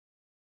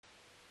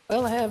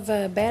Well, I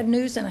have bad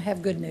news and I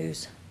have good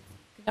news.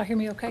 Can y'all hear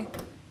me okay?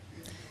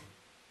 Is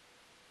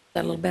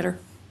that a little better?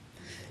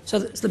 So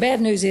the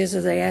bad news is that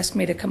they asked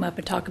me to come up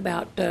and talk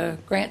about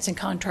grants and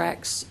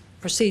contracts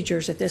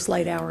procedures at this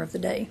late hour of the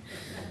day.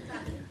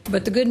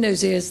 But the good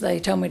news is they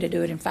told me to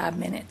do it in 5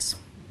 minutes.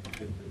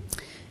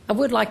 I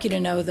would like you to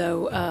know,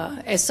 though,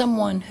 as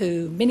someone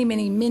who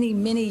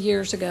many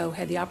years ago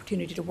had the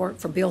opportunity to work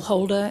for Bill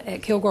Holda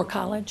at Kilgore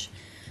College,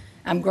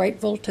 I'm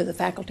grateful to the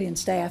faculty and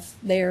staff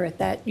there at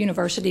that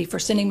university for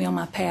sending me on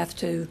my path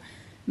to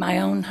my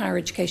own higher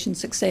education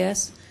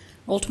success,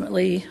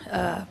 ultimately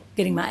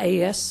getting my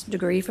AS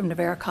degree from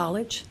Navarra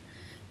College,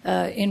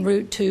 en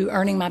route to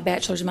earning my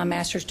bachelor's and my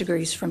master's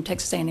degrees from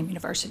Texas A&M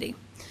University.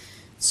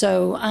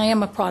 So I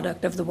am a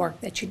product of the work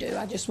that you do.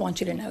 I just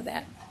want you to know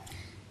that.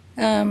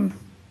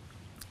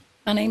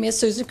 My name is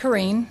Susan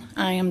Carine.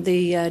 I am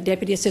the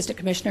Deputy Assistant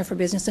Commissioner for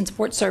Business and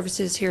Support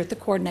Services here at the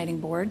Coordinating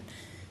Board.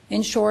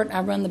 In short,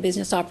 I run the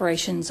business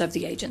operations of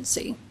the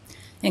agency,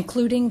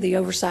 including the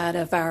oversight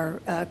of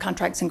our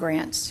contracts and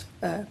grants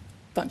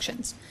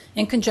functions,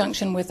 in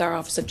conjunction with our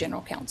Office of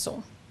General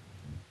Counsel.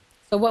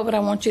 So what would I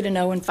want you to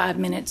know in 5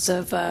 minutes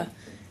of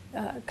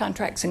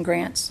contracts and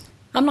grants?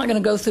 I'm not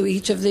going to go through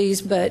each of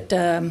these, but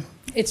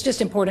it's just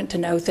important to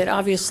note that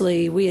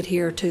obviously we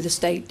adhere to the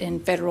state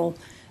and federal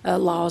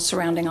laws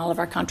surrounding all of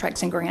our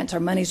contracts and grants. Our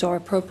monies are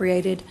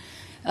appropriated.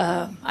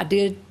 I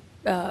did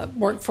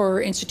work for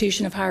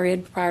institution of higher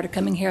ed prior to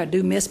coming here. I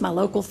do miss my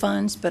local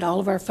funds, but all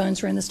of our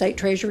funds are in the state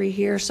treasury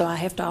here, so I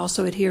have to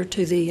also adhere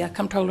to the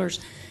comptroller's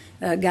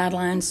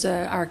guidelines,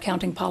 our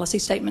accounting policy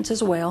statements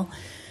as well.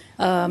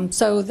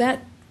 So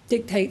that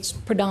dictates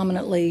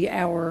predominantly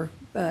our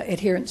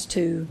adherence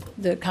to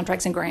the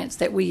contracts and grants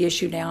that we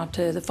issue now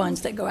to the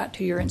funds that go out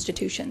to your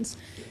institutions.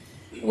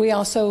 We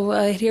also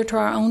adhere to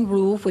our own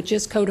rule, which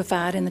is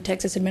codified in the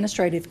Texas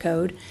Administrative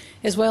Code,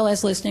 as well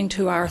as listening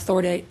to our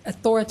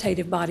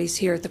authoritative bodies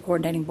here at the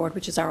Coordinating Board,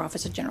 which is our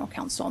Office of General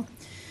Counsel.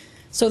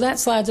 So that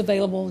slide's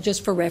available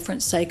just for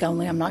reference sake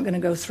only. I'm not going to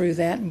go through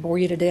that and bore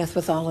you to death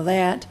with all of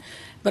that,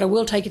 but I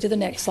will take you to the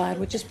next slide,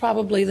 which is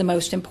probably the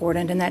most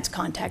important, and that's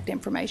contact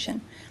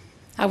information.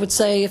 I would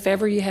say if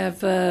ever you have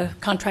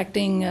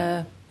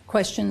contracting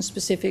questions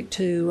specific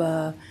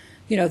to,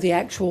 the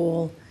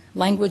actual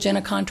language in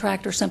a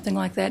contract or something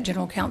like that,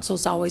 General Counsel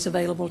is always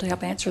available to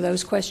help answer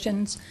those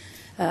questions.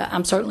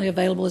 I'm certainly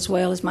available as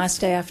well as my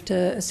staff to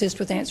assist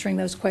with answering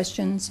those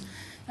questions.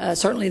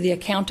 Certainly the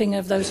accounting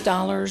of those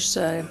dollars.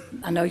 I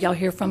know y'all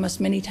hear from us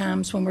many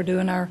times when we're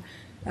doing our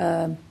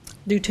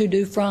due to,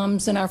 due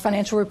froms and our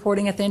financial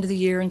reporting at the end of the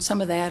year, and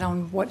some of that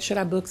on what should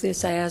I book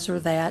this as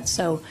or that.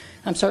 So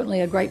I'm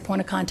certainly a great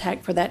point of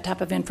contact for that type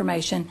of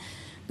information.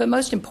 But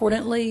most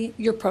importantly,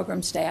 your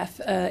program staff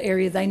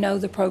area, they know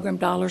the program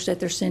dollars that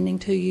they're sending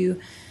to you.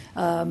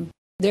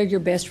 They're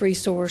your best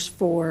resource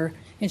for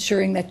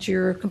ensuring that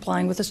you're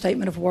complying with the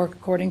statement of work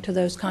according to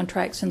those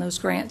contracts and those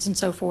grants and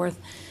so forth,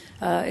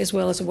 as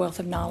well as a wealth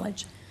of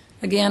knowledge.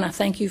 Again, I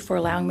thank you for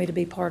allowing me to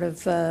be part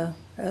of the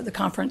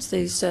conference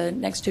these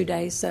next 2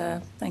 days.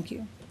 Thank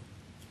you.